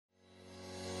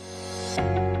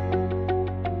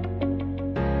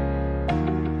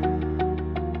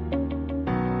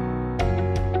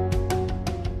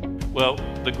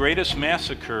the greatest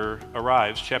massacre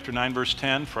arrives, chapter 9, verse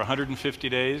 10, for 150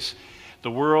 days. The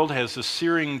world has the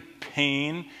searing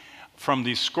pain from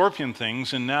these scorpion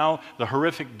things, and now the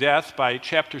horrific death by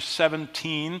chapter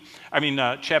 9,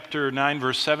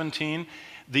 verse 17.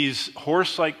 These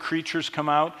horse-like creatures come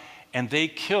out, and they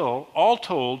kill, all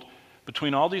told,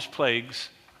 between all these plagues,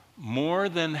 more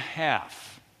than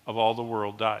half of all the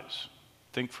world dies.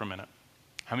 Think for a minute.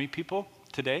 How many people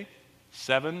today?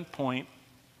 7.4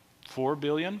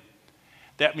 billion?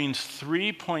 That means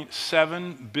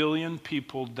 3.7 billion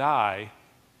people die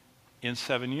in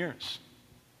 7 years.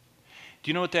 Do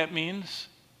you know what that means?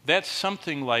 That's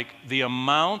something like the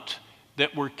amount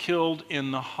that were killed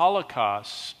in the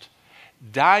Holocaust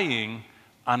dying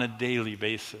on a daily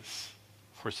basis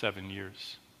for 7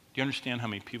 years. Do you understand how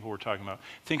many people we're talking about?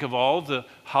 Think of all the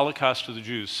Holocaust of the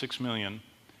Jews, 6 million,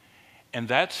 and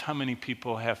that's how many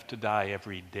people have to die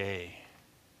every day.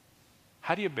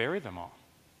 How do you bury them all?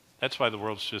 That's why the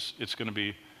world's it's going to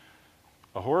be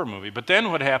a horror movie. But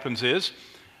then what happens is,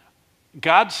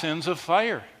 God sends a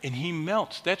fire, and he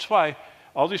melts. That's why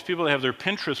all these people that have their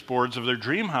Pinterest boards of their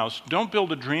dream house, don't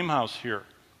build a dream house here,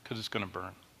 because it's going to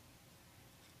burn.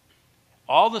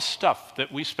 All the stuff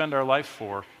that we spend our life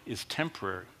for is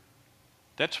temporary.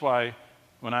 That's why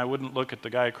when I wouldn't look at the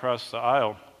guy across the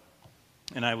aisle,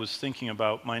 and I was thinking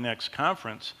about my next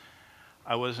conference,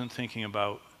 I wasn't thinking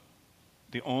about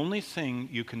the only thing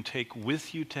you can take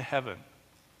with you to heaven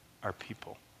are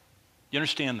people. You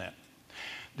understand that?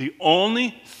 The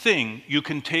only thing you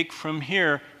can take from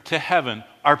here to heaven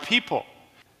are people.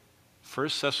 1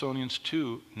 Thessalonians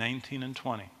 2, 19 and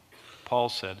 20. Paul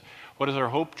said, "What is our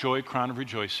hope, joy, crown of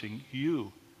rejoicing?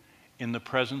 You, in the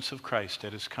presence of Christ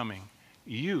at his coming.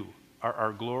 You are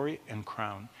our glory and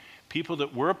crown." People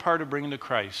that we're a part of bringing to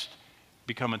Christ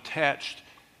become attached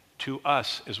to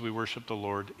us as we worship the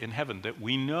Lord in heaven, that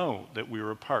we know that we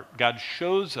are a part. God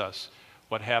shows us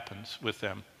what happens with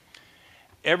them.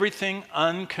 Everything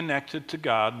unconnected to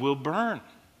God will burn.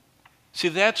 See,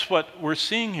 that's what we're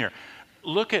seeing here.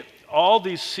 Look at all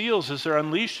these seals as they're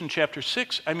unleashed in chapter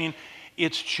 6. I mean,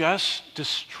 it's just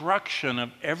destruction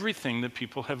of everything that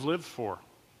people have lived for.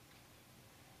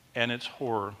 And it's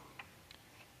horror.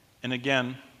 And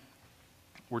again,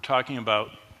 we're talking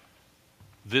about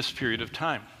this period of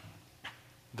time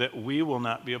that we will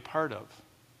not be a part of.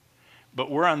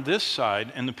 But we're on this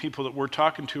side, and the people that we're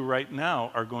talking to right now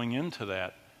are going into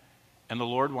that. And the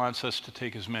Lord wants us to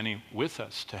take as many with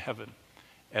us to heaven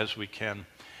as we can.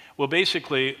 Well,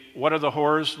 basically, what are the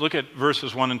horrors? Look at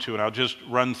verses 1 and 2, and I'll just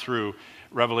run through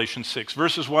Revelation 6.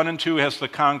 Verses 1 and 2 has the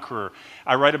conqueror.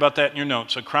 I write about that in your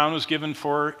notes. A crown was given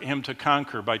for him to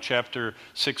conquer by chapter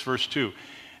 6, verse 2.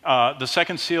 The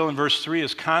second seal in verse 3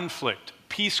 is conflict.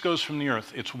 Peace goes from the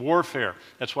earth. It's warfare.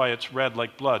 That's why it's red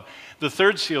like blood. The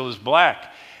third seal is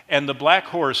black, and the black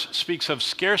horse speaks of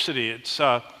scarcity. It's,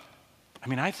 I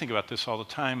think about this all the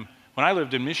time. When I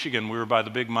lived in Michigan, we were by the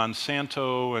big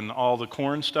Monsanto and all the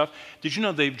corn stuff. Did you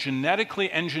know they've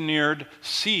genetically engineered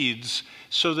seeds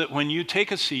so that when you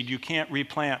take a seed, you can't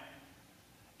replant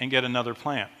and get another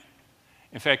plant?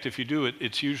 In fact, if you do it,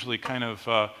 it's usually kind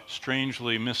of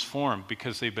strangely misformed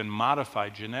because they've been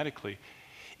modified genetically.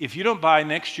 If you don't buy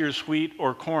next year's wheat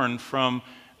or corn from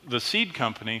the seed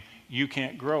company, you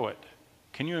can't grow it.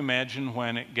 Can you imagine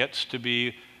when it gets to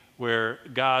be where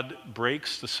God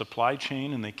breaks the supply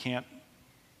chain and they can't?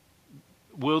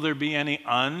 Will there be any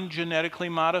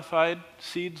ungenetically modified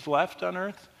seeds left on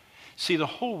earth? See, the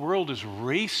whole world is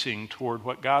racing toward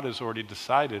what God has already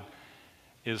decided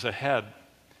is ahead.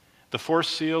 The fourth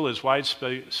seal is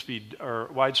widespread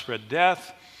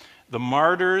death. The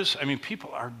martyrs,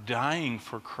 people are dying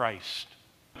for Christ.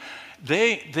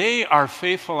 They are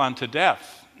faithful unto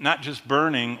death, not just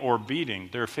burning or beating.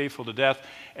 They're faithful to death.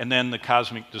 And then the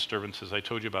cosmic disturbances, I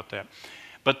told you about that.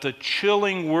 But the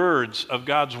chilling words of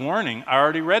God's warning I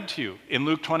already read to you in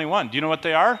Luke 21. Do you know what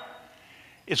they are?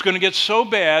 It's going to get so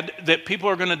bad that people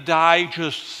are going to die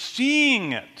just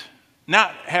seeing it.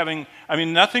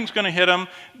 Nothing's going to hit them.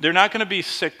 They're not going to be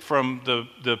sick from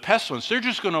the pestilence. They're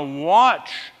just going to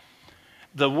watch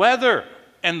the weather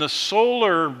and the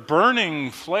solar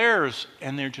burning flares,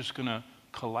 and they're just going to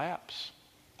collapse.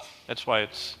 That's why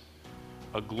it's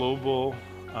a global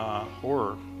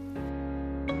horror.